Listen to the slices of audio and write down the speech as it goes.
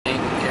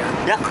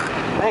Yeah.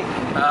 Hey.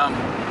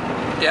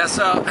 Yeah.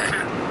 So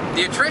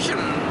the attrition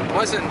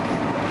wasn't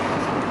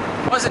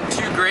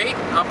too great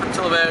up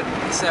until about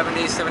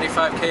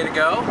 75K to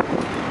go,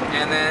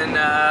 and then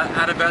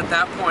at about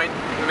that point,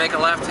 we make a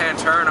left-hand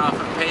turn off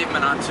of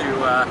pavement onto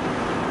a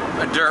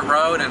dirt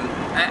road, and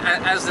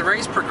as the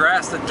race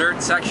progressed, the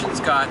dirt sections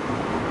got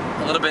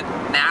a little bit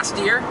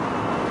nastier.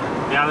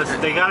 Yeah,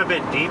 they got a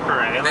bit deeper,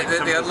 eh? Like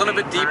they got a little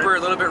bit deeper, a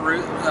little bit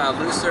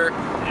looser.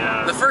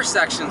 Yeah. The first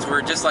sections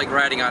were just like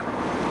riding on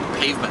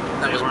pavement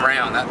that was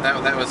brown.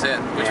 That was it,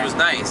 which was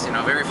nice. You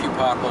know, very few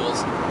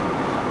potholes.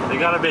 They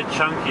got a bit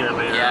chunkier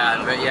later.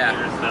 Yeah, but yeah.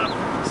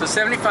 So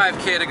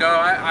 75K to go.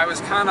 I was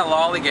kind of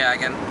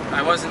lollygagging.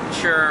 I wasn't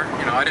sure.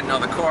 You know, I didn't know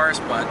the course,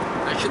 but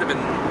I should have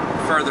been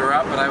further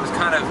up. But I was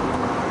kind of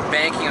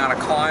banking on a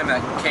climb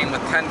that came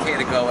with 10K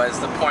to go as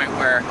the point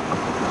where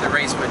the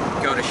race would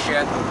go to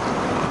shit.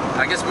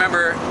 I just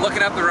remember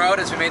looking up the road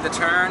as we made the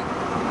turn,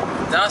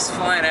 dust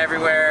flying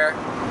everywhere,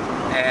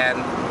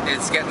 and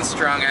it's getting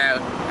strung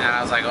out, and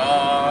I was like,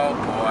 oh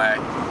boy.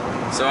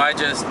 So I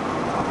just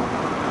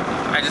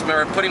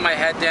remember putting my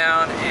head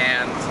down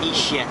and eat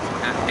shit.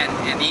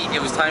 And eat.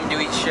 It was time to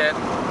eat shit,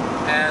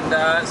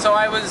 and so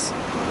I was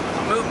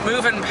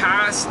moving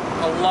past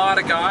a lot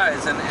of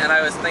guys, and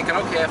I was thinking,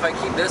 okay, if I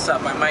keep this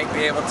up, I might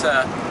be able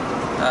to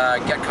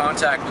get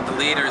contact with the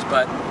leaders,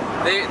 but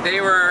they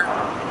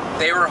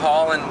were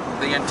hauling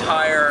the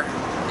entire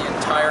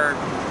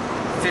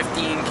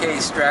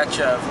 15K stretch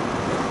of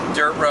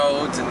dirt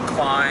roads and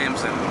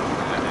climbs, and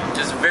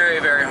just very,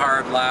 very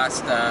hard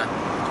last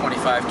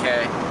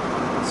 25K.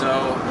 So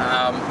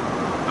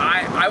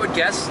I would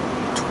guess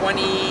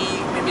 20,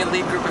 maybe a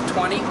lead group of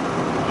 20.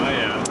 Oh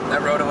yeah.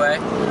 That rode away.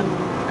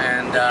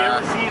 And did you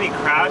ever see any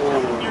crashes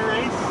in your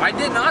race? I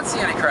did not see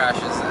any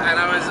crashes, and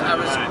I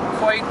was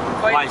quite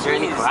Why, is there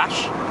pleased. any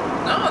crash?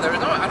 No, there was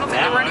no. I don't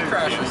think there were any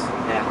crashes.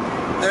 Yeah.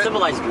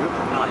 Civilized group.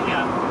 I like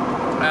that.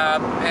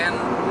 And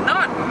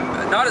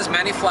not as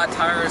many flat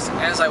tires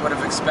as I would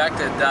have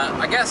expected.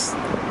 I guess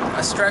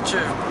a stretch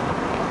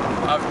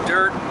of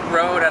dirt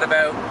road at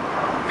about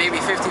maybe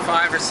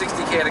 55 or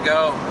 60K to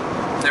go.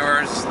 There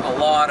was a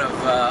lot of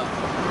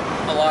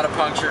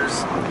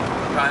punctures.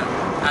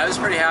 I was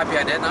pretty happy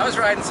I did. And I was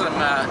riding some.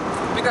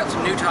 Picked up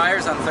some new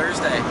tires on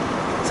Thursday.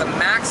 Some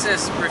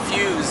Maxxis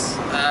Refuse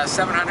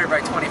 700 by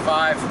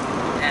 25,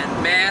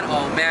 and man,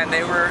 oh man,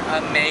 they were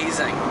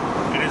amazing.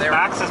 And is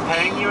Maxxis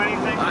paying you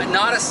anything?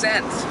 Not a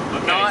cent.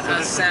 Okay, not so a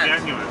this cent. Is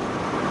genuine.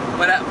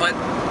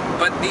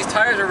 But these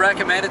tires were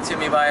recommended to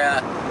me by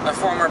a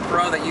former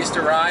pro that used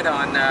to ride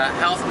on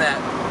HealthNet,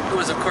 who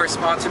was of course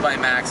sponsored by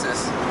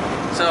Maxxis.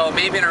 So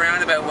maybe in a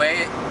roundabout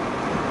way,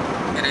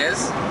 it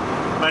is.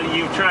 But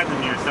you've tried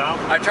them yourself?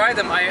 I tried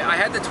them. I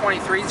had the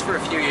 23s for a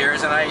few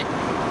years, and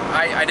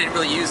I didn't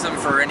really use them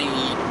for any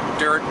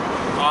dirt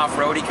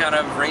off-roady kind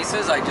of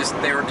races.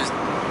 They were just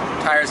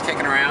tires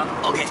kicking around.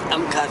 Okay,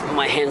 I'm cut.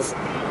 My hands